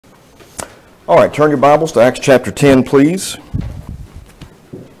All right, turn your Bibles to Acts chapter 10, please.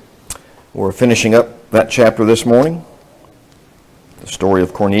 We're finishing up that chapter this morning, the story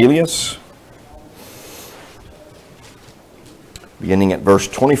of Cornelius, beginning at verse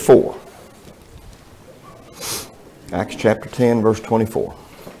 24. Acts chapter 10, verse 24.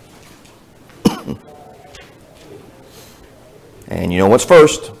 And you know what's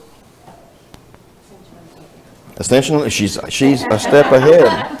first? Ascension. She's a step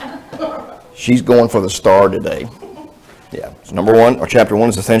ahead. She's going for the star today. Yeah. So number one, or chapter 1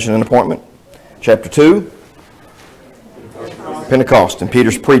 is ascension and appointment. Chapter 2, Pentecost and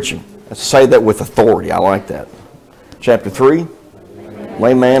Peter's preaching. Let's say that with authority. I like that. Chapter 3,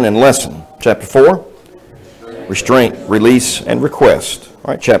 layman and lesson. Chapter 4, restraint, release, and request.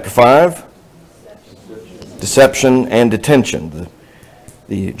 All right. Chapter 5, deception and detention.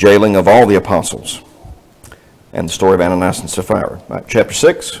 The jailing of all the apostles. And the story of Ananias and Sapphira. All right. Chapter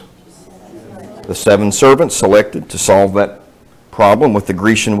 6, the 7 servants selected to solve that problem with the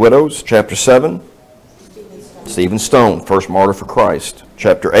Grecian widows. Chapter 7, Stephen Stone, first martyr for Christ.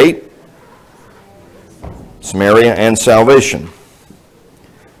 Chapter 8, Samaria and salvation.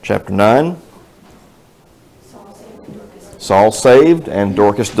 Chapter 9, Saul saved and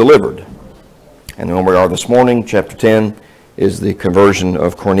Dorcas delivered. And then where we are this morning, chapter 10, is the conversion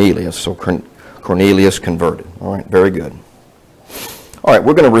of Cornelius. So Cornelius converted. All right, very good. All right,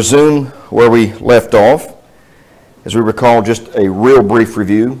 we're going to resume where we left off. As we recall, just a real brief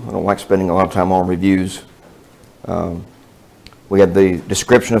review. I don't like spending a lot of time on reviews. We had the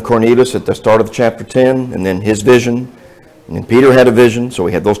description of Cornelius at the start of chapter 10, and then his vision. And then Peter had a vision, so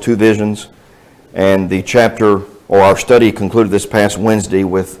we had those two visions. And the chapter, or our study, concluded this past Wednesday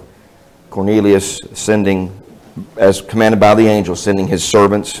with Cornelius sending, as commanded by the angel, sending his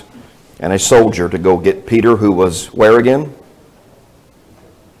servants and a soldier to go get Peter, who was where again?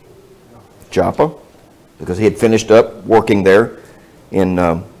 Joppa, because he had finished up working there in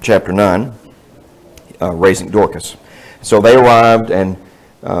chapter 9, raising Dorcas. So they arrived, and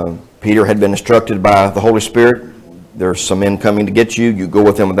Peter had been instructed by the Holy Spirit, there's some men coming to get you. You go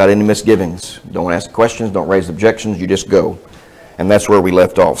with them without any misgivings. Don't ask questions, don't raise objections, you just go. And that's where we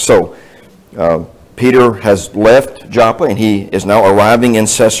left off. So Peter has left Joppa, and he is now arriving in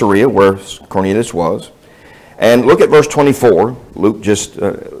Caesarea, where Cornelius was. And look at verse 24. Luke just...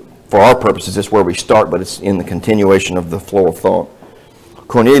 for our purposes, this is where we start, but it's in the continuation of the flow of thought.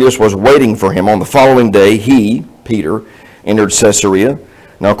 Cornelius was waiting for him. On the following day, he, Peter, entered Caesarea.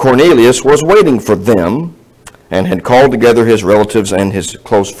 Now Cornelius was waiting for them and had called together his relatives and his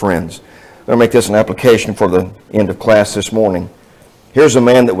close friends. I'm going to make this an application for the end of class this morning. Here's a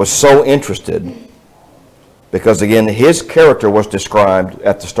man that was so interested because, again, his character was described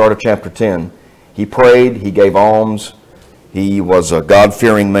at the start of chapter 10. He prayed, he gave alms, he was a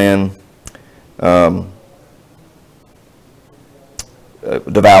God-fearing man,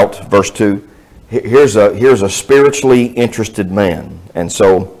 devout, verse 2. Here's a spiritually interested man. And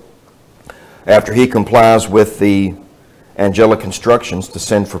so after he complies with the angelic instructions to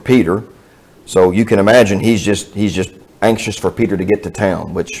send for Peter, so you can imagine he's just anxious for Peter to get to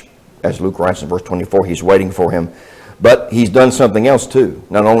town, which, as Luke writes in verse 24, he's waiting for him. But he's done something else too.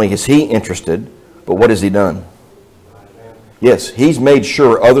 Not only is he interested, but what has he done? Yes, he's made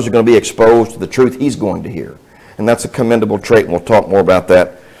sure others are going to be exposed to the truth he's going to hear. And that's a commendable trait, and we'll talk more about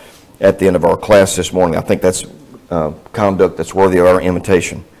that at the end of our class this morning. I think that's conduct that's worthy of our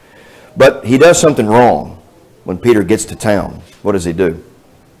imitation. But he does something wrong when Peter gets to town. What does he do?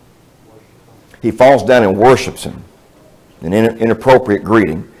 He falls down and worships him. An inappropriate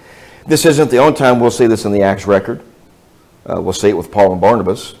greeting. This isn't the only time we'll see this in the Acts record. We'll see it with Paul and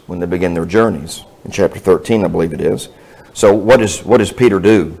Barnabas when they begin their journeys. In chapter 13, I believe it is. So what does Peter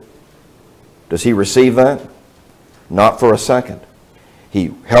do? Does he receive that? Not for a second.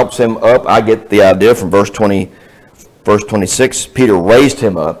 He helps him up. I get the idea from verse 26. Peter raised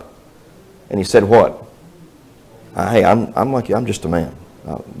him up, and he said, "What? Hey, I'm like you. I'm just a man.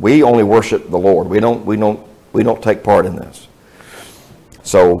 We only worship the Lord. We don't take part in this."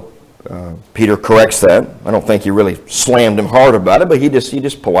 So Peter corrects that. I don't think he really slammed him hard about it, but he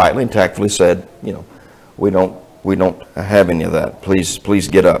just politely and tactfully said, we don't have any of that. Please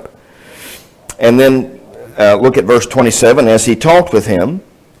get up. And then look at verse 27. As he talked with him,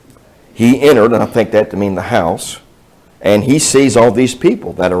 he entered, and I think that to mean the house, and he sees all these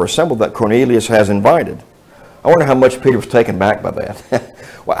people that are assembled that Cornelius has invited. I wonder how much Peter was taken back by that.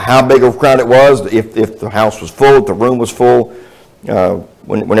 How big of a crowd it was, if the house was full, if the room was full.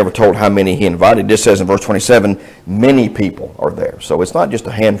 We're never told how many he invited. It just says in verse 27, many people are there. So it's not just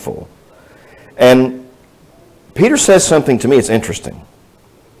a handful. And Peter says something to me, it's interesting.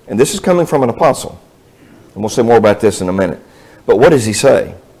 And this is coming from an apostle. And we'll say more about this in a minute. But what does he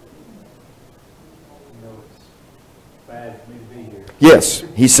say? Yes,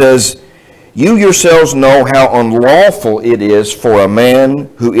 he says, you yourselves know how unlawful it is for a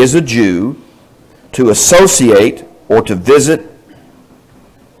man who is a Jew to associate or to visit,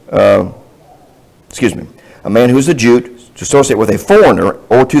 a man who is a Jew to associate with a foreigner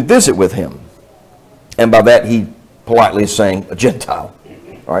or to visit with him. And by that he politely is saying a Gentile,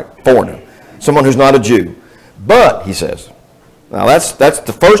 all right, foreigner, someone who's not a Jew. But, he says, now that's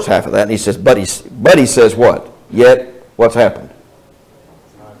the first half of that, and he says, but he says what? Yet, what's happened?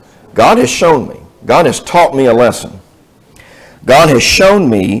 God has shown me, God has taught me a lesson. God has shown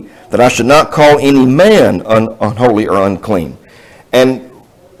me that I should not call any man unholy or unclean. And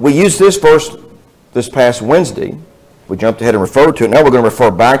we used this verse this past Wednesday. We jumped ahead and referred to it. Now we're going to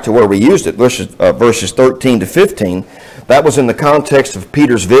refer back to where we used it, verses 13 to 15. That was in the context of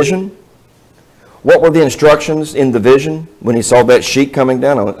Peter's vision. What were the instructions in the vision when he saw that sheet coming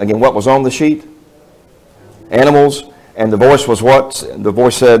down? Again, what was on the sheet? Animals. And the voice was what? The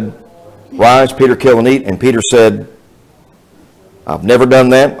voice said, rise, Peter, kill and eat. And Peter said, I've never done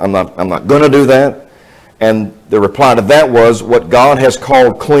that. I'm not going to do that. And the reply to that was, what God has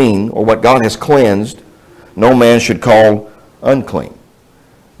called clean, or what God has cleansed, no man should call unclean.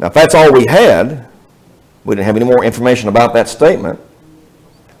 Now, if that's all we had, we didn't have any more information about that statement,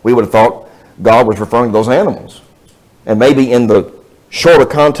 we would have thought God was referring to those animals. And maybe in the shorter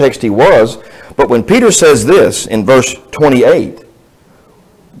context he was, but when Peter says this in verse 28,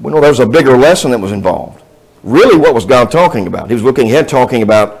 we know there's a bigger lesson that was involved. Really, what was God talking about? He was looking ahead, talking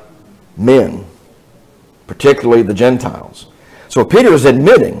about men, particularly the Gentiles. So Peter is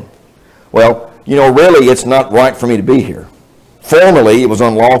admitting, well, really it's not right for me to be here. Formerly, it was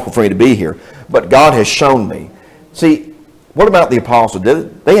unlawful for me to be here, but God has shown me. See, what about the apostles?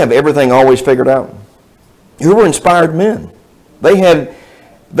 Did they have everything always figured out? Who were inspired men? They had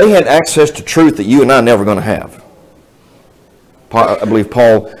access to truth that you and I are never going to have. I believe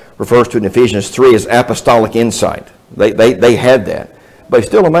Paul refers to it in Ephesians 3 as apostolic insight. They had that. But he's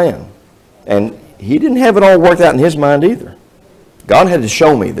still a man. And he didn't have it all worked out in his mind either. God had to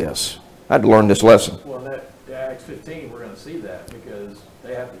show me this. I had to learn this lesson. Well, in Acts 15, we're going to see that because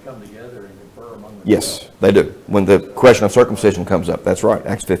they have to come together and confer among themselves. Yes, they do. When the question of circumcision comes up. That's right,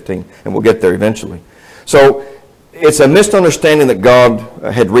 Acts 15. And we'll get there eventually. So it's a misunderstanding that God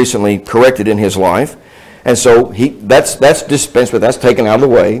had recently corrected in his life. And so that's dispensed with, that's taken out of the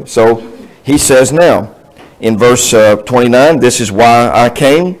way. So he says now, in verse 29, this is why I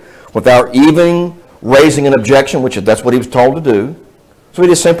came, without even raising an objection, which that's what he was told to do. So he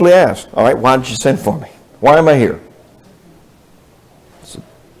just simply asked, all right, why did you send for me? Why am I here? It's a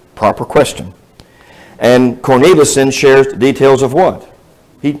proper question. And Cornelius then shares the details of what?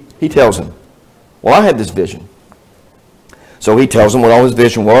 He tells him, well, I had this vision. So he tells him what all his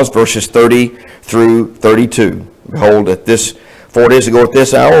vision was, verses 30 through 32. Behold, 4 days ago at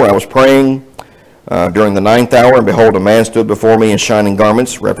this hour, I was praying during the 9th hour, and behold, a man stood before me in shining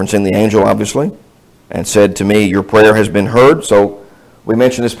garments, referencing the angel, obviously, and said to me, your prayer has been heard. So we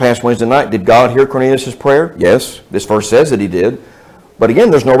mentioned this past Wednesday night, did God hear Cornelius' prayer? Yes, this verse says that he did. But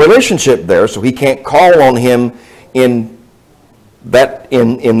again, there's no relationship there, so he can't call on him in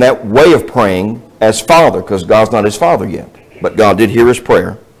that way of praying as father, because God's not his father yet. But God did hear his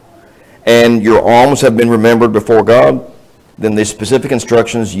prayer. And your alms have been remembered before God. Then the specific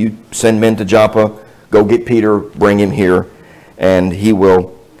instructions, you send men to Joppa, go get Peter, bring him here, and he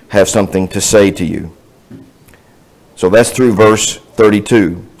will have something to say to you. So that's through verse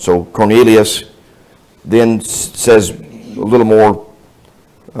 32. So Cornelius then says a little more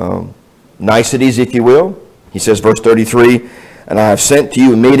niceties, if you will. He says, verse 33, and I have sent to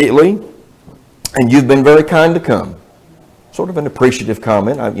you immediately, and you've been very kind to come. Sort of an appreciative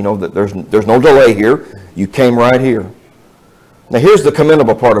comment. That there's no delay here. You came right here. Now here's the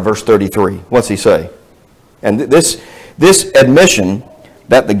commendable part of verse 33. What's he say? And this admission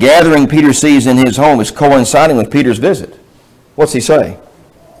that the gathering Peter sees in his home is coinciding with Peter's visit. What's he say?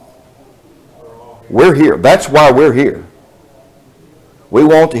 We're here. That's why we're here. We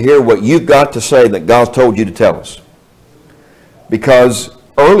want to hear what you've got to say that God's told you to tell us. Because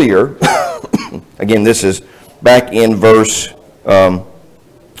earlier, again, this is back in verse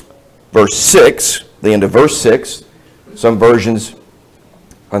 6, the end of verse 6. Some versions,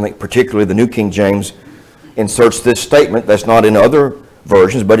 I think particularly the New King James, inserts this statement that's not in other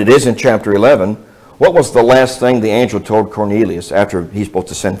versions, but it is in chapter 11. What was the last thing the angel told Cornelius after he's supposed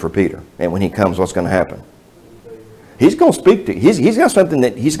to send for Peter? And when he comes, what's going to happen? He's going to speak to you. He's got something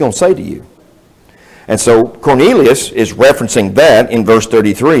that he's going to say to you. And so Cornelius is referencing that in verse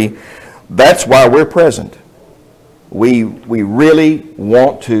 33. That's why we're present. We really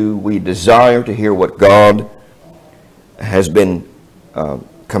want to, we desire to hear what God has been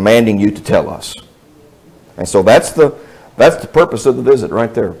commanding you to tell us. And so that's the purpose of the visit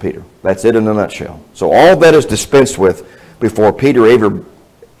right there, Peter. That's it in a nutshell. So all that is dispensed with before Peter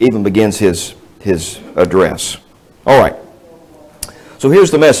even begins his address. All right. So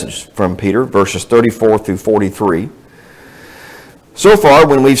here's the message from Peter, verses 34 through 43. So far,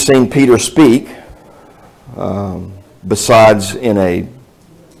 when we've seen Peter speak, besides in a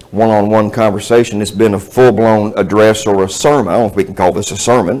one-on-one conversation, it's been a full-blown address or a sermon. I don't know if we can call this a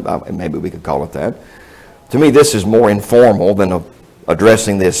sermon. Maybe we could call it that. To me, this is more informal than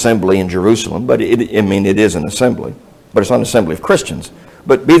addressing the assembly in Jerusalem, but it is an assembly. But it's not an assembly of Christians.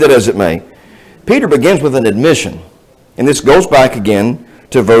 But be that as it may, Peter begins with an admission. And this goes back again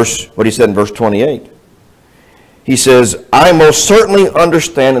to what he said in verse 28. He says, I most certainly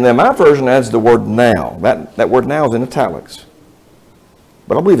understand, and then my version adds the word now. That word now is in italics.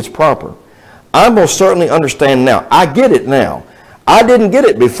 But I believe it's proper. I most certainly understand now. I get it now. I didn't get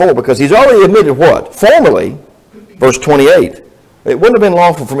it before because he's already admitted what? Formally, verse 28. It wouldn't have been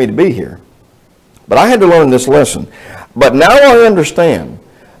lawful for me to be here. But I had to learn this lesson. But now I understand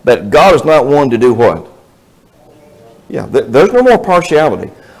that God is not one to do what? Yeah, there's no more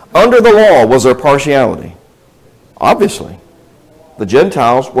partiality. Under the law, was there partiality? Obviously. The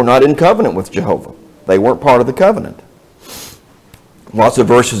Gentiles were not in covenant with Jehovah. They weren't part of the covenant. Lots of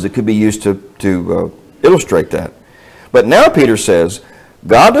verses that could be used to illustrate that. But now Peter says,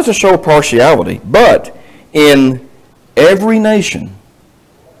 God doesn't show partiality, but in every nation,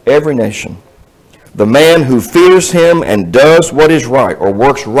 the man who fears him and does what is right or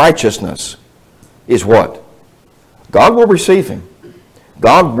works righteousness is what? God will receive him.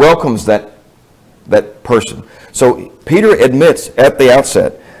 God welcomes that person. So Peter admits at the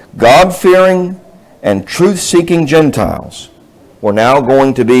outset, God-fearing and truth-seeking Gentiles were now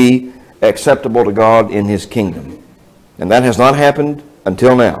going to be acceptable to God in his kingdom. And that has not happened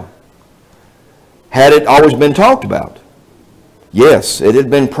until now. Had it always been talked about? Yes, it had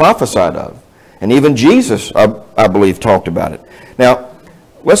been prophesied of. And even Jesus, I believe, talked about it. Now,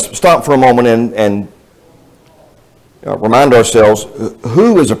 let's stop for a moment and remind ourselves,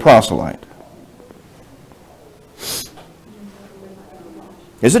 who is a proselyte?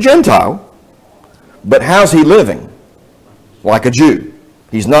 He's a Gentile, but how's he living? Like a Jew.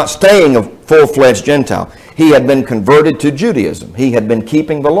 He's not staying a full-fledged Gentile. He had been converted to Judaism. He had been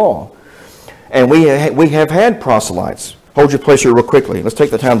keeping the law. And we have had proselytes. Hold your place here real quickly. Let's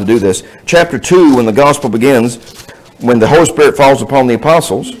take the time to do this. Chapter 2, when the gospel begins, when the Holy Spirit falls upon the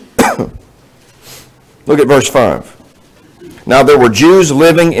apostles, look at verse 5. Now there were Jews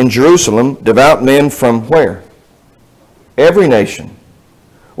living in Jerusalem, devout men from where? Every nation.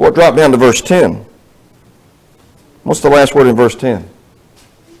 Well, drop down to verse 10. What's the last word in verse 10?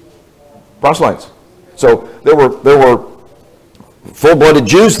 Proselytes. So there were full-blooded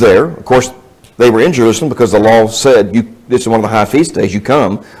Jews there. Of course, they were in Jerusalem because the law said this is one of the high feast days, you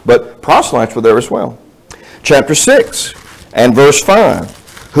come. But proselytes were there as well. Chapter 6 and verse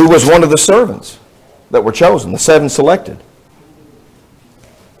 5. Who was one of the servants that were chosen, the 7 selected?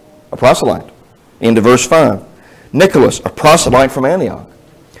 A proselyte. Into verse 5. Nicholas, a proselyte from Antioch.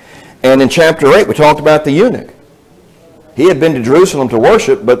 And in chapter 8, we talked about the eunuch. He had been to Jerusalem to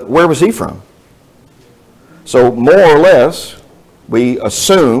worship, but where was he from? So more or less, we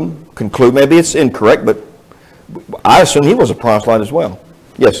conclude, maybe it's incorrect, but I assume he was a proselyte as well.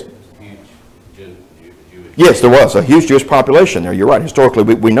 Yes? Yes, there was a huge Jewish population there. You're right. Historically,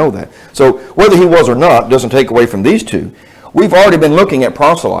 we know that. So whether he was or not doesn't take away from these two. We've already been looking at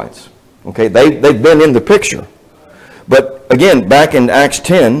proselytes. Okay, they've been in the picture. But again, back in Acts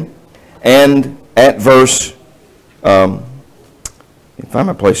 10 and at verse, find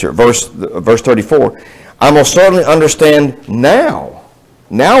my place here, verse 34, I most certainly understand now.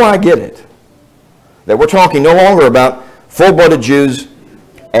 Now I get it. That we're talking no longer about full-blooded Jews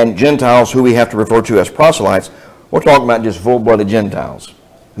and Gentiles who we have to refer to as proselytes. We're talking about just full-blooded Gentiles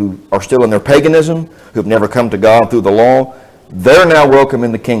who are still in their paganism, who've never come to God through the law. They're now welcome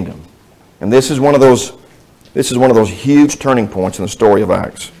in the kingdom. And this is one of those huge turning points in the story of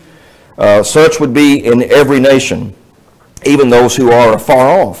Acts. Such would be in every nation, even those who are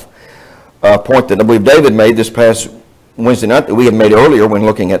afar off. A point that I believe David made this past Wednesday night that we had made earlier when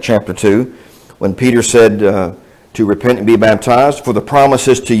looking at chapter 2, when Peter said to repent and be baptized, for the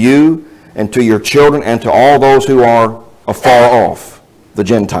promises to you and to your children and to all those who are afar off, the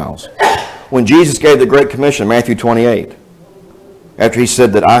Gentiles. When Jesus gave the Great Commission, Matthew 28, after he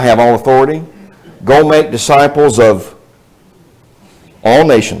said that I have all authority, go make disciples of all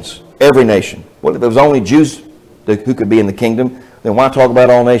nations, every nation. Well, if there was only Jews who could be in the kingdom, then why talk about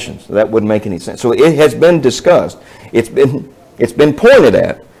all nations? That wouldn't make any sense. So it has been discussed. It's been pointed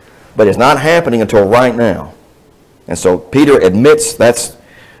at, but it's not happening until right now. And so Peter admits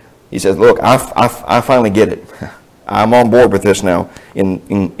he says, look, I finally get it. I'm on board with this now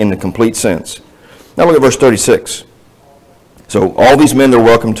in the complete sense. Now look at verse 36. So all these men, they're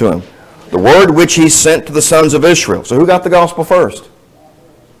welcome to him. The word which he sent to the sons of Israel. So who got the gospel first?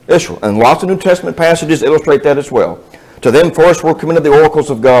 Israel. And lots of New Testament passages illustrate that as well. To them first were committed the oracles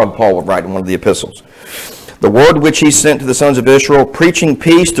of God, Paul would write in one of the epistles. The word which he sent to the sons of Israel, preaching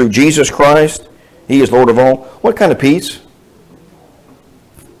peace through Jesus Christ. He is Lord of all. What kind of peace?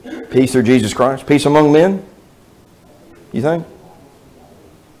 Peace through Jesus Christ. Peace among men? You think?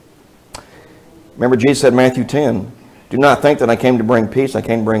 Remember Jesus said in Matthew 10, do not think that I came to bring peace, I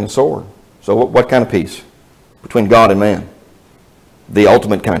came to bring a sword. So what kind of peace? Between God and man. The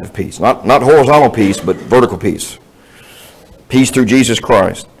ultimate kind of peace. Not horizontal peace, but vertical peace. Peace through Jesus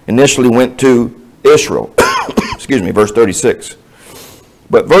Christ. Initially went to Israel. Excuse me, verse 36.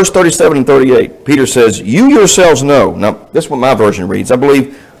 But verse 37 and 38, Peter says, you yourselves know. Now, this is what my version reads. I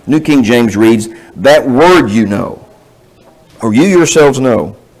believe New King James reads, that word you know. Or you yourselves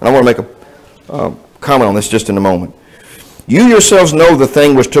know. And I want to make a comment on this just in a moment. You yourselves know the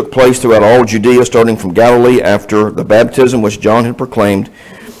thing which took place throughout all Judea, starting from Galilee after the baptism which John had proclaimed.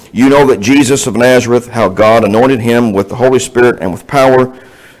 You know that Jesus of Nazareth, how God anointed him with the Holy Spirit and with power,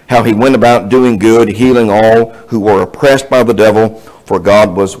 how he went about doing good, healing all who were oppressed by the devil, for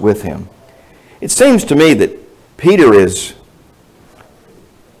God was with him. It seems to me that Peter is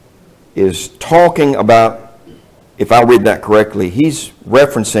talking about, if I read that correctly, he's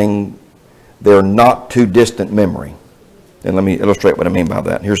referencing their not too distant memory. And let me illustrate what I mean by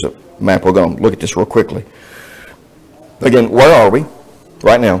that. Here's a map. We're going to look at this real quickly. Again, where are we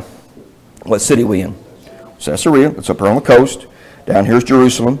right now? What city are we in? Caesarea. It's up here on the coast. Down here's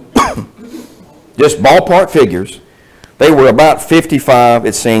Jerusalem. Just ballpark figures. They were about 55,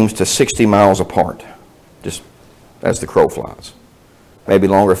 it seems, to 60 miles apart. Just as the crow flies. Maybe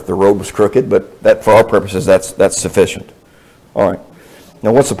longer if the road was crooked, but that, for our purposes, that's sufficient. All right.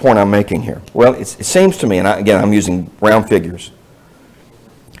 Now, what's the point I'm making here? Well, it seems to me, and again, I'm using round figures.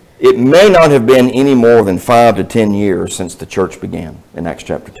 It may not have been any more than 5 to 10 years since the church began in Acts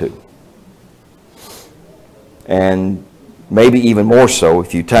chapter 2. And maybe even more so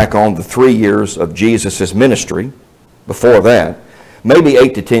if you tack on the 3 years of Jesus' ministry before that, maybe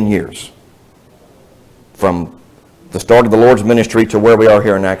 8 to 10 years from the start of the Lord's ministry to where we are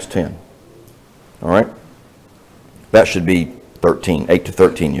here in Acts 10. All right? That should be 8 to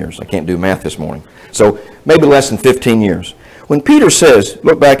 13 years. I can't do math this morning. So maybe less than 15 years. When Peter says,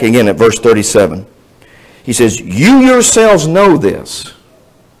 look back again at verse 37, he says, you yourselves know this.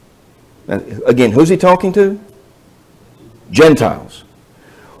 Now, again, who's he talking to? Gentiles.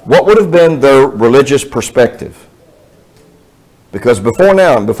 What would have been their religious perspective? Because before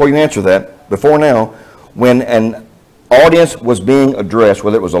now, and before you answer that, before now, when an audience was being addressed,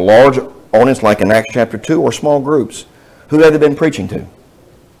 whether it was a large audience like in Acts chapter 2 or small groups, who had they been preaching to?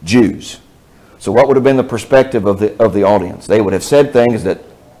 Jews. So what would have been the perspective of the audience? They would have said things that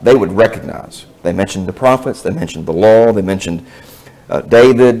they would recognize. They mentioned the prophets, they mentioned the law, they mentioned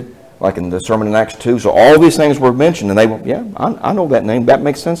David, like in the sermon in Acts 2. So all these things were mentioned, and they went, yeah, I know that name. That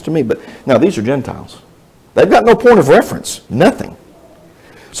makes sense to me. But now these are Gentiles. They've got no point of reference, nothing.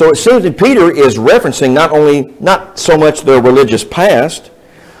 So it seems that Peter is referencing not so much their religious past,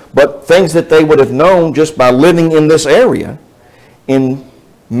 but things that they would have known just by living in this area in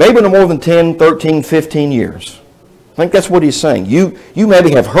maybe no more than 10, 13, 15 years. I think that's what he's saying. You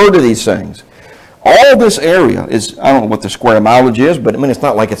maybe have heard of these things. All this area is, I don't know what the square mileage is, but I mean, it's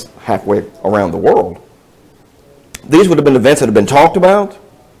not like it's halfway around the world. These would have been events that have been talked about.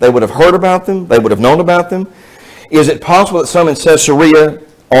 They would have heard about them. They would have known about them. Is it possible that some in Caesarea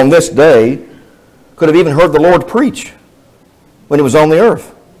on this day could have even heard the Lord preach when he was on the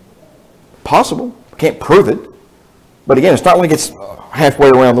earth? Possible. Can't prove it. But again, it's not like it's halfway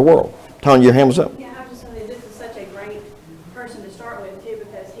around the world. Tanya, your hand was up. Yeah, I just say this is such a great person to start with too,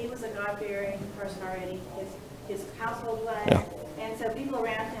 because he was a God-fearing person already. His household was, Yeah. and so people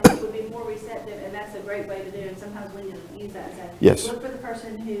around him would be more receptive, and that's a great way to do it. And sometimes we need to use that and say, Yes. look for the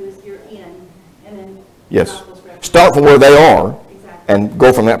person who you're in, and then Yes. the gospel's represented. Start from where they are Exactly. and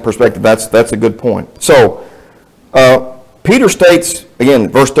go from that perspective. That's a good point. So, Peter states, again,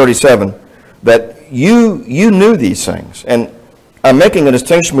 verse 37, that you knew these things. And I'm making a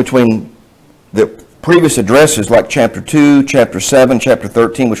distinction between the previous addresses like chapter 2, chapter 7, chapter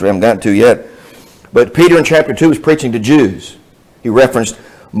 13, which we haven't gotten to yet, But Peter in chapter 2 was preaching to Jews. He referenced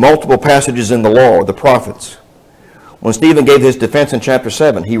multiple passages in the law or the prophets. When Stephen gave his defense in chapter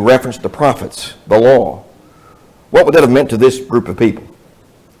 7, he referenced the prophets, the law. What would that have meant to this group of people?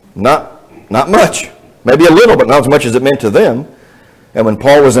 Not much. Maybe a little, but not as much as it meant to them. And when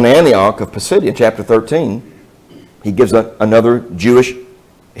Paul was in Antioch of Pisidia in chapter 13, he gives another Jewish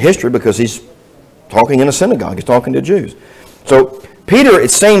history because he's talking in a synagogue. He's talking to Jews. So Peter, it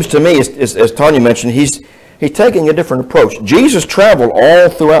seems to me, as Tanya mentioned, he's taking a different approach. Jesus traveled all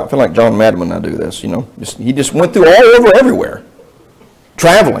throughout. I feel like John Madden when I do this, you know. He just went through all over everywhere.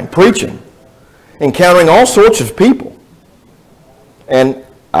 Traveling, preaching, encountering all sorts of people. And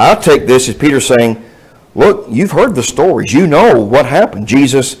I take this as Peter saying, look, you've heard the stories. You know what happened.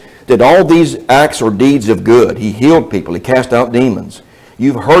 Jesus did all these acts or deeds of good. He healed people. He cast out demons.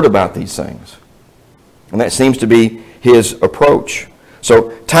 You've heard about these things. And that seems to be his approach.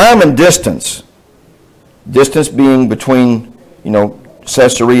 So time and distance being between,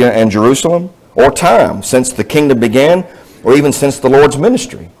 Caesarea and Jerusalem, or time since the kingdom began, or even since the Lord's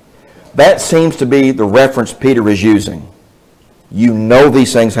ministry. That seems to be the reference Peter is using. You know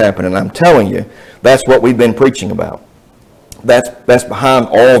these things happen, and I'm telling you, that's what we've been preaching about. That's behind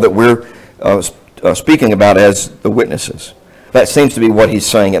all that we're speaking about as the witnesses. That seems to be what he's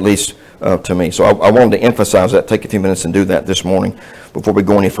saying, at least to me. So I wanted to emphasize that, take a few minutes and do that this morning before we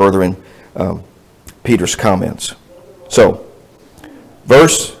go any further in Peter's comments. So,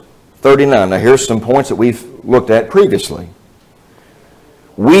 verse 39. Now here's some points that we've looked at previously.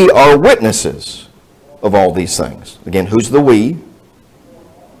 We are witnesses of all these things. Again, who's the we?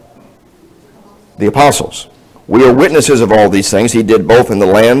 The apostles. We are witnesses of all these things. He did both in the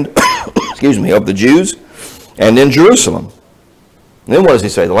land, of the Jews and in Jerusalem. And then what does he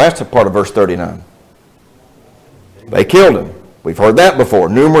say? The last part of verse 39. They killed him. We've heard that before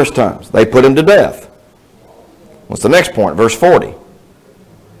numerous times. They put him to death. What's the next point? Verse 40.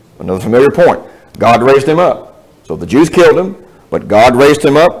 Another familiar point. God raised him up. So the Jews killed him, but God raised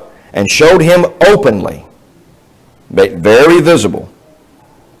him up and showed him openly. Very visible.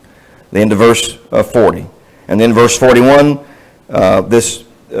 The end of verse 40. And then verse 41, this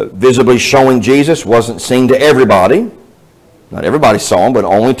visibly showing Jesus wasn't seen to everybody. Not everybody saw him, but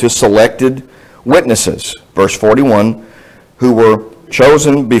only to selected witnesses. Verse 41, who were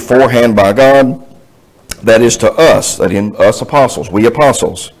chosen beforehand by God, that is to us, that in us apostles, we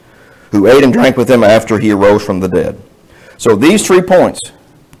apostles, who ate and drank with him after he arose from the dead. So these 3 points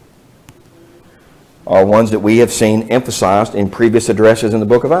are ones that we have seen emphasized in previous addresses in the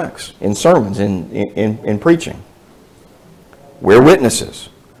book of Acts, in sermons, in preaching. We're witnesses.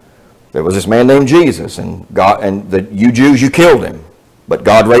 There was this man named Jesus, and you Jews, you killed him, but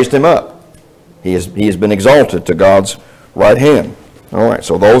God raised him up. He has been exalted to God's right hand. All right,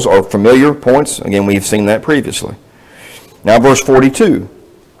 so those are familiar points. Again, we've seen that previously. Now verse 42.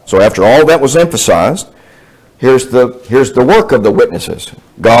 So after all that was emphasized, here's the work of the witnesses.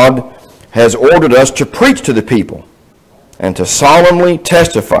 God has ordered us to preach to the people and to solemnly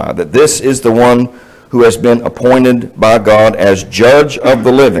testify that this is the one who has been appointed by God as judge of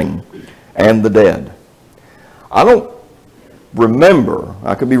the living and the dead. I don't remember,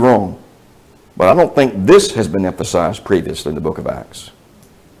 I could be wrong, but I don't think this has been emphasized previously in the book of Acts,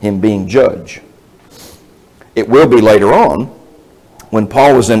 him being judge. It will be later on when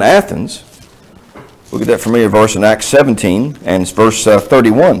Paul was in Athens. Look at that familiar verse in Acts 17 and it's verse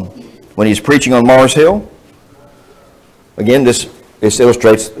 31. When he's preaching on Mars Hill. Again, this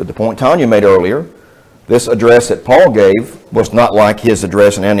illustrates the point Tanya made earlier. This address that Paul gave was not like his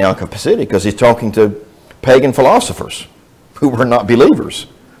address in Antioch of Pisidia because he's talking to pagan philosophers who were not believers.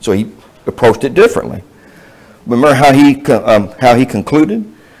 So he approached it differently. Remember how he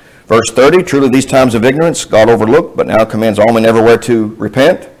concluded? Verse 30, truly these times of ignorance God overlooked, but now commands all men everywhere to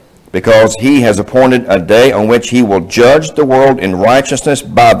repent, because he has appointed a day on which he will judge the world in righteousness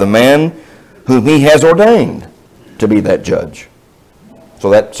by the man whom he has ordained to be that judge. So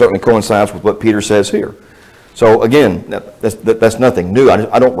that certainly coincides with what Peter says here. So again, that's nothing new.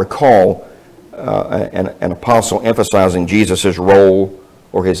 I don't recall an apostle emphasizing Jesus' role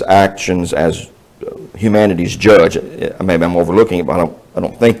or his actions as humanity's judge. Maybe I'm overlooking it, but I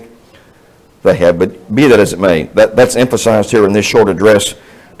don't think they have. But be that as it may, that's emphasized here in this short address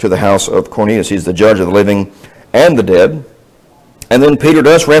to the house of Cornelius. He's the judge of the living and the dead. And then Peter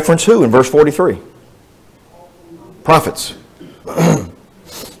does reference who in verse 43? Prophets.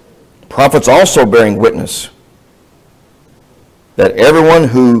 Prophets also bearing witness that everyone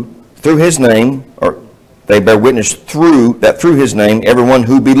who through his name, or they bear witness through his name, everyone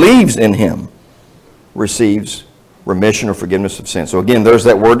who believes in him receives remission or forgiveness of sin. So again, there's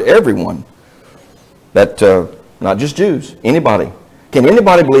that word everyone. That not just Jews, anybody. Can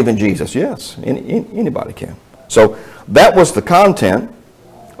anybody believe in Jesus? Yes, anybody can. So that was the content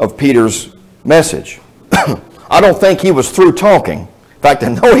of Peter's message. I don't think he was through talking. In fact, I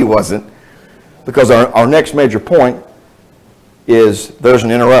know he wasn't, because our next major point is there's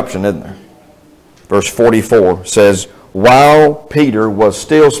an interruption, isn't there? Verse 44 says, while Peter was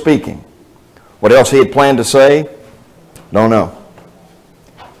still speaking. What else he had planned to say? Don't know.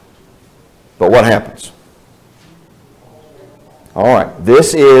 But what happens? All right,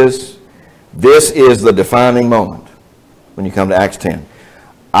 this is the defining moment when you come to Acts 10.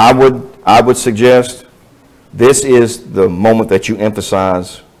 I would suggest this is the moment that you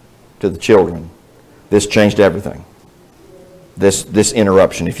emphasize to the children. This changed everything. This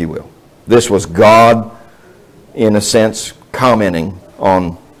interruption, if you will. This was God, in a sense, commenting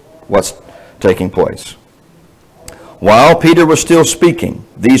on what's taking place. While Peter was still speaking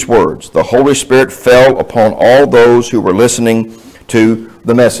these words, the Holy Spirit fell upon all those who were listening to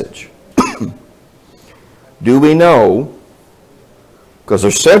the message. Do we know, because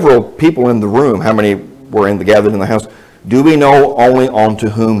there's several people in the room, how many were gathered in the house, do we know only onto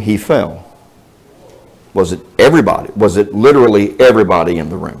whom he fell? Was it everybody? Was it literally everybody in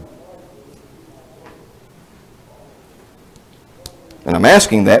the room? And I'm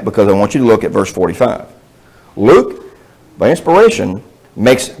asking that because I want you to look at verse 45. Luke, by inspiration,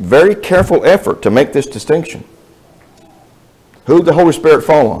 makes very careful effort to make this distinction. Who did the Holy Spirit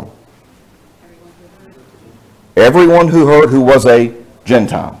fall on? Everyone who heard, who was a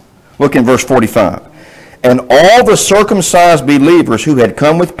Gentile. Look in verse 45. And all the circumcised believers who had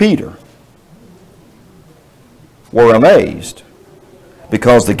come with Peter were amazed,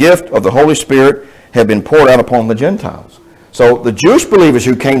 because the gift of the Holy Spirit had been poured out upon the Gentiles. So the Jewish believers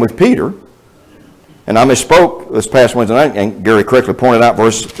who came with Peter, and I misspoke this past Wednesday night, and Gary correctly pointed out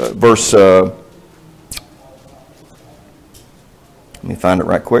let me find it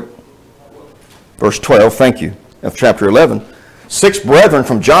right quick. Verse 12, thank you, of chapter 11. 6 brethren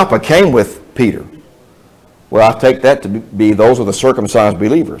from Joppa came with Peter. Well, I take that to be those are the circumcised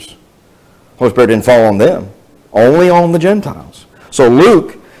believers. The Holy Spirit didn't fall on them, only on the Gentiles. So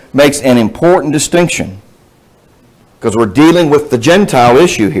Luke makes an important distinction, because we're dealing with the Gentile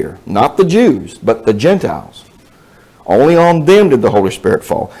issue here. Not the Jews, but the Gentiles. Only on them did the Holy Spirit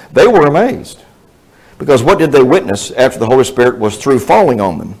fall. They were amazed. Because what did they witness after the Holy Spirit was through falling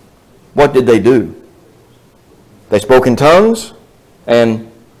on them? What did they do? They spoke in tongues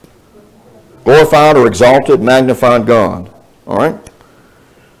and glorified or exalted, magnified God. All right?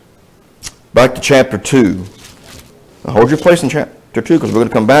 Back to chapter 2. Now hold your place in chapter 2, because we're going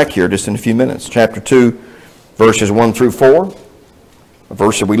to come back here just in a few minutes. Chapter 2, verses 1 through 4. A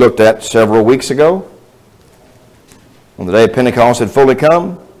verse that we looked at several weeks ago. When the day of Pentecost had fully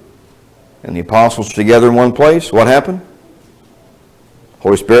come, and the apostles together in one place, what happened?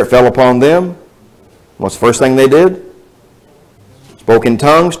 Holy Spirit fell upon them. What's the first thing they did? Spoke in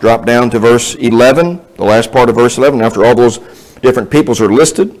tongues. Drop down to verse 11, the last part of verse 11. After all those different peoples are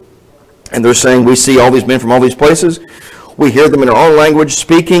listed, and they're saying, we see all these men from all these places. We hear them in our own language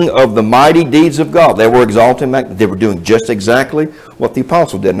speaking of the mighty deeds of God. They were exalting. They were doing just exactly what the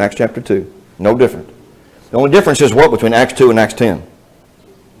apostle did in Acts chapter 2. No different. The only difference is what between Acts 2 and Acts 10?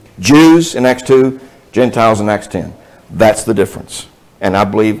 Jews in Acts 2, Gentiles in Acts 10. That's the difference. And I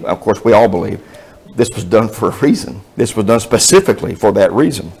believe, of course we all believe, this was done for a reason. This was done specifically for that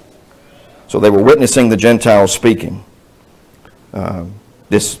reason. So they were witnessing the Gentiles speaking.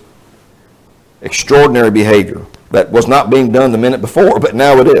 This extraordinary behavior that was not being done the minute before, but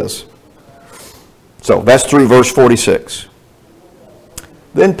now it is. So that's through verse 46.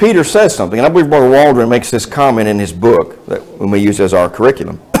 Then Peter says something, and I believe Brother Waldron makes this comment in his book that when we use as our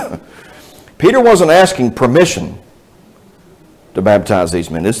curriculum. Peter wasn't asking permission to baptize these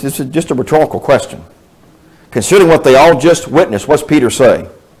men. This is just a rhetorical question. Considering what they all just witnessed, what's Peter say?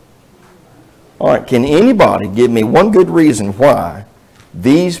 All right, can anybody give me one good reason why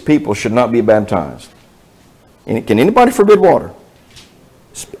these people should not be baptized? Can anybody forbid water?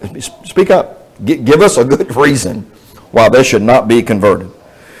 Speak up. Give us a good reason why they should not be converted.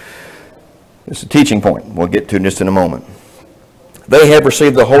 It's a teaching point we'll get to just in a moment. They have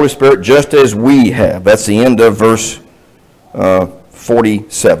received the Holy Spirit just as we have. That's the end of verse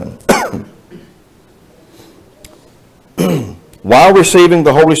 47. While receiving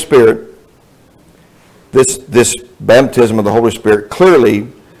the Holy Spirit, this baptism of the Holy Spirit clearly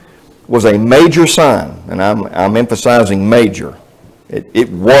was a major sign, and I'm emphasizing major. It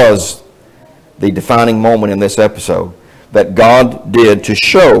was the defining moment in this episode that God did to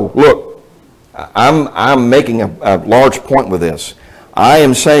show, look, I'm making a large point with this. I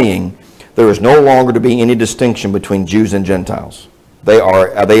am saying there is no longer to be any distinction between Jews and Gentiles. They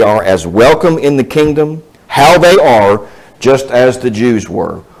are as welcome in the kingdom, how they are, just as the Jews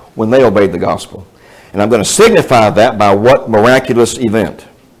were when they obeyed the gospel. And I'm going to signify that by what miraculous event?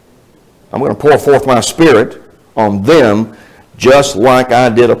 I'm going to pour forth my Spirit on them just like I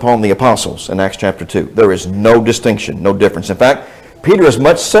did upon the apostles in Acts chapter 2. There is no distinction, no difference. In fact, Peter as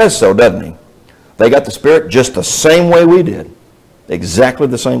much says so, doesn't he? They got the Spirit just the same way we did. Exactly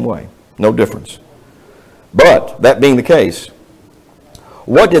the same way. No difference. But, that being the case,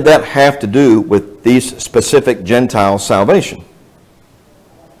 what did that have to do with these specific Gentiles' salvation?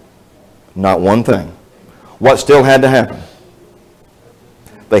 Not one thing. What still had to happen?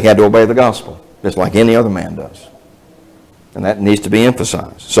 They had to obey the gospel, just like any other man does. And that needs to be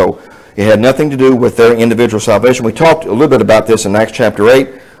emphasized. So, it had nothing to do with their individual salvation. We talked a little bit about this in Acts chapter 8,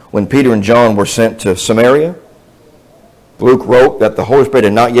 when Peter and John were sent to Samaria. Luke wrote that the Holy Spirit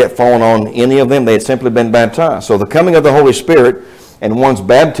had not yet fallen on any of them. They had simply been baptized. So the coming of the Holy Spirit and one's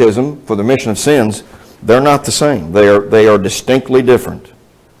baptism for the remission of sins, they're not the same. They are distinctly different.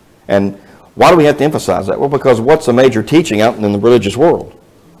 And why do we have to emphasize that? Well, because what's the major teaching out in the religious world?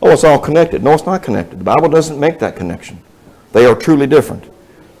 Oh, it's all connected. No, it's not connected. The Bible doesn't make that connection. They are truly different.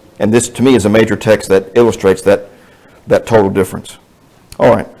 And this, to me, is a major text that illustrates that total difference.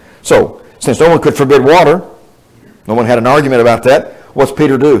 All right. So, since no one could forbid water, no one had an argument about that, what's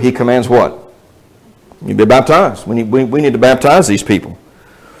Peter do? He commands what? You need to be baptized. We need to baptize these people.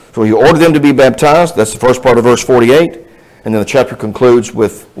 So he ordered them to be baptized. That's the first part of verse 48. And then the chapter concludes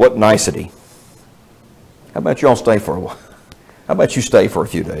with what nicety? How about you all stay for a while? How about you stay for a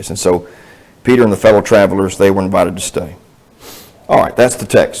few days? And so Peter and the fellow travelers, they were invited to stay. All right, that's the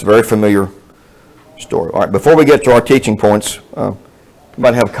text. Very familiar story. All right, before we get to our teaching points,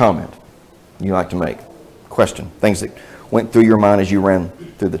 anybody have a comment you'd like to make? Question, things that went through your mind as you ran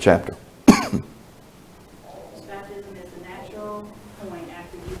through the chapter. Baptism is the natural point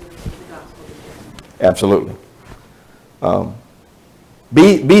after you receive the gospel. Absolutely.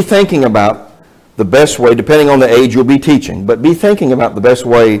 Be thinking about the best way, depending on the age you'll be teaching, but be thinking about the best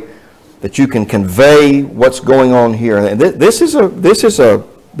way that you can convey what's going on here. And this is a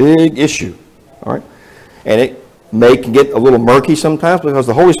big issue, all right? And it may get a little murky sometimes because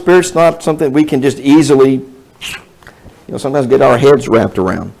the Holy Spirit's not something we can just easily, sometimes get our heads wrapped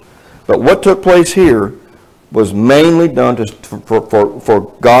around. But what took place here was mainly done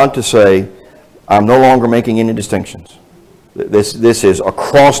for God to say, I'm no longer making any distinctions. This is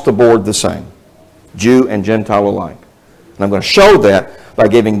across the board the same, Jew and Gentile alike. And I'm going to show that by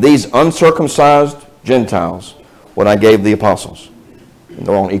giving these uncircumcised Gentiles what I gave the apostles. And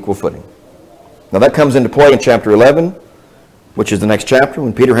they're on equal footing. Now that comes into play in chapter 11, which is the next chapter,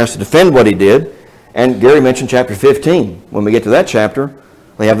 when Peter has to defend what he did. And Gary mentioned chapter 15. When we get to that chapter,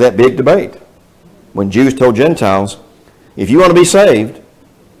 they have that big debate. When Jews told Gentiles, if you want to be saved,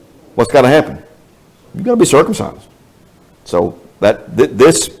 what's got to happen? You've got to be circumcised. So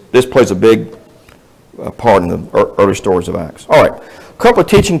this plays a big part in the early stories of Acts. All right, a couple of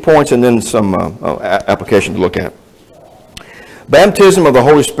teaching points and then some application to look at. Baptism of the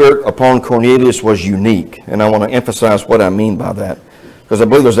Holy Spirit upon Cornelius was unique, and I want to emphasize what I mean by that, because I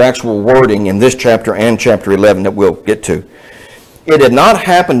believe there's actual wording in this chapter and chapter 11 that we'll get to. It had not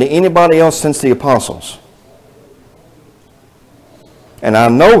happened to anybody else since the apostles. And I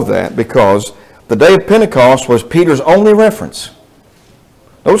know that because the day of Pentecost was Peter's only reference.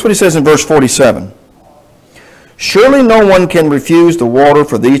 Notice what he says in verse 47. Surely no one can refuse the water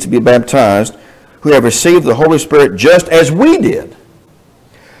for these to be baptized who have received the Holy Spirit just as we did.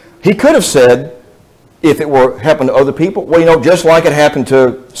 He could have said, if it were happened to other people, well, just like it happened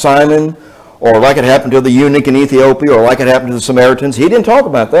to Simon, or like it happened to the eunuch in Ethiopia, or like it happened to the Samaritans. He didn't talk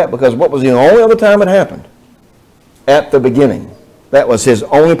about that because what was the only other time it happened? At the beginning. That was his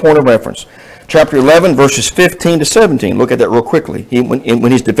only point of reference. Chapter 11, verses 15 to 17. Look at that real quickly.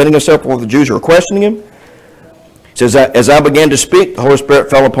 When he's defending himself before the Jews who are questioning him, he says, as I began to speak, the Holy Spirit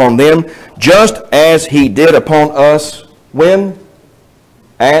fell upon them, just as he did upon us, when?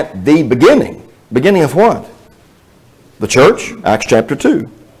 At the beginning. Beginning of what? The church, Acts chapter 2.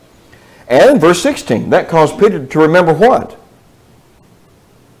 And verse 16, that caused Peter to remember what?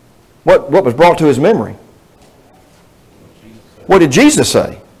 What was brought to his memory? What did Jesus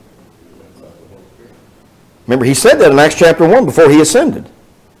say? Remember, he said that in Acts chapter 1 before he ascended.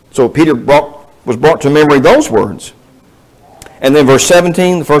 So Peter was brought to memory those words. And then verse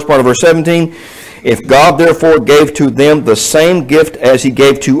 17, the first part of verse 17, if God therefore gave to them the same gift as he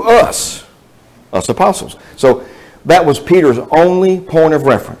gave to us apostles. So that was Peter's only point of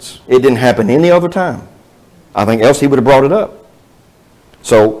reference. It didn't happen any other time. I think else he would have brought it up.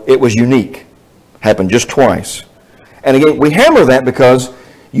 So it was unique. Happened just twice. And again, we hammer that because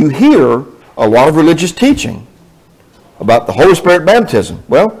you hear a lot of religious teaching about the Holy Spirit baptism.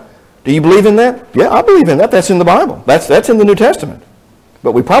 Well, do you believe in that? Yeah, I believe in that. That's in the Bible. That's in the New Testament.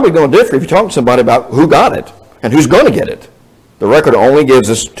 But we're probably going to differ if you talk to somebody about who got it and who's going to get it. The record only gives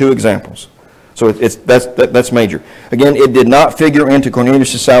us 2 examples. So that's major. Again, it did not figure into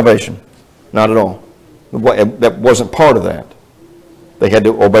Cornelius' salvation. Not at all. That wasn't part of that. They had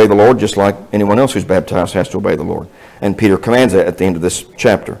to obey the Lord just like anyone else who's baptized has to obey the Lord. And Peter commands that at the end of this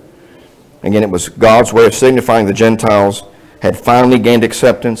chapter. Again, it was God's way of signifying the Gentiles had finally gained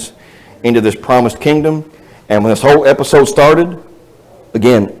acceptance into this promised kingdom. And when this whole episode started,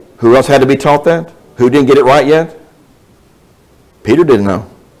 again, who else had to be taught that? Who didn't get it right yet? Peter didn't know.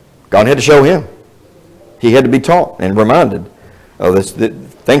 God had to show him. He had to be taught and reminded of this. That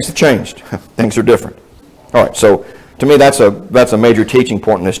things have changed. Things are different. All right, so to me, that's a major teaching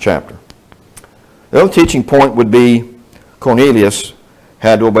point in this chapter. The other teaching point would be Cornelius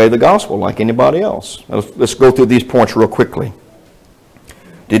had to obey the gospel like anybody else. Let's go through these points real quickly.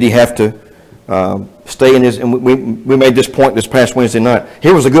 Did he have to stay in his... And we made this point this past Wednesday night.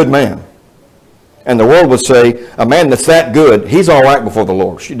 He was a good man. And the world would say, a man that's that good, he's all right before the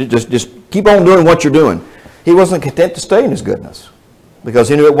Lord. Just keep on doing what you're doing. He wasn't content to stay in his goodness because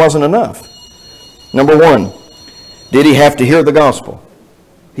he knew it wasn't enough. Number 1, did he have to hear the gospel?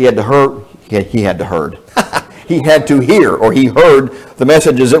 He had to hear. He had to heard. He had to hear, or he heard the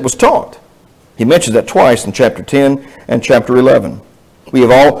messages that was taught. He mentions that twice in chapter 10 and chapter 11.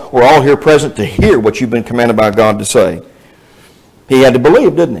 We're all here present to hear what you've been commanded by God to say. He had to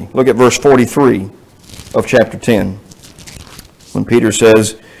believe, didn't he? Look at verse 43 of chapter 10. When Peter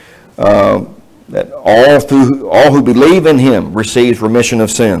says that all who believe in him receives remission of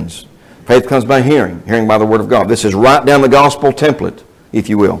sins. Faith comes by hearing, hearing by the word of God. This is right down the gospel template, if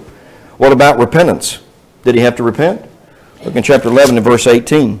you will. What about repentance? Did he have to repent? Look in chapter 11 and verse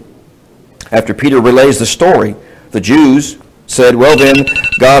 18. After Peter relays the story, the Jews said, well then,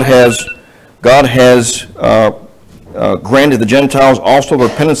 God has granted the Gentiles also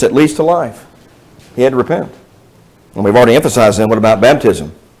repentance that leads to life. He had to repent. And we've already emphasized then, what about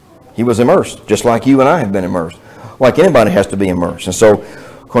baptism? He was immersed, just like you and I have been immersed. Like anybody has to be immersed. And so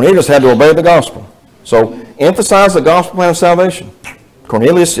Cornelius had to obey the gospel. So emphasize the gospel plan of salvation.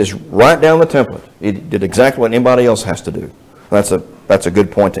 Cornelius is right down the template. He did exactly what anybody else has to do. That's a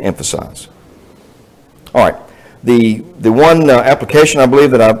good point to emphasize. All right. The one application I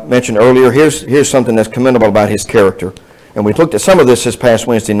believe that I mentioned earlier, here's something that's commendable about his character. And we looked at some of this past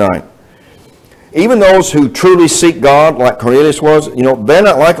Wednesday night. Even those who truly seek God, like Cornelius was, they're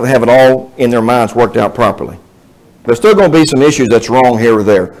not likely to have it all in their minds worked out properly. There's still going to be some issues that's wrong here or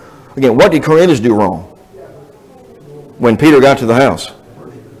there. Again, what did Cornelius do wrong when Peter got to the house?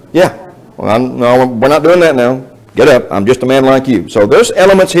 Yeah. Well, no, we're not doing that now. Get up. I'm just a man like you. So there's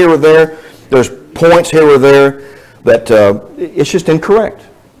elements here or there. There's points here or there that it's just incorrect.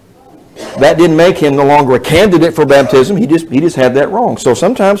 That didn't make him no longer a candidate for baptism. He just had that wrong. So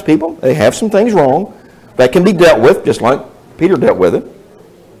sometimes people, they have some things wrong that can be dealt with, just like Peter dealt with it.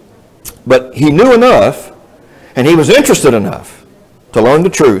 But he knew enough, and he was interested enough to learn the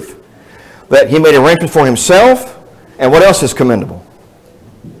truth, that he made arrangements for himself. And what else is commendable?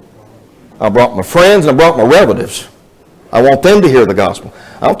 I brought my friends and I brought my relatives. I want them to hear the gospel.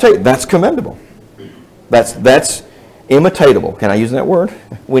 I'll tell you, that's commendable. That's imitatable. Can I use that word?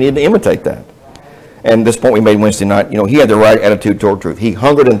 We need to imitate that. And this point we made Wednesday night, he had the right attitude toward truth. He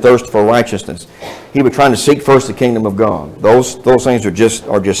hungered and thirsted for righteousness. He was trying to seek first the kingdom of God. Those things are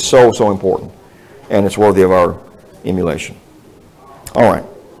just so important. And it's worthy of our emulation. All right.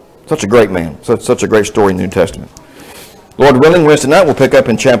 Such a great man. Such a great story in the New Testament. Lord willing, Wednesday night we'll pick up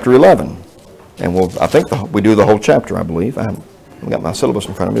in chapter 11. And I think we do the whole chapter, I believe. I haven't got my syllabus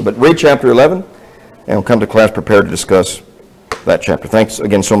in front of me. But read chapter 11, and we'll come to class prepared to discuss that chapter. Thanks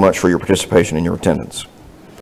again so much for your participation and your attendance.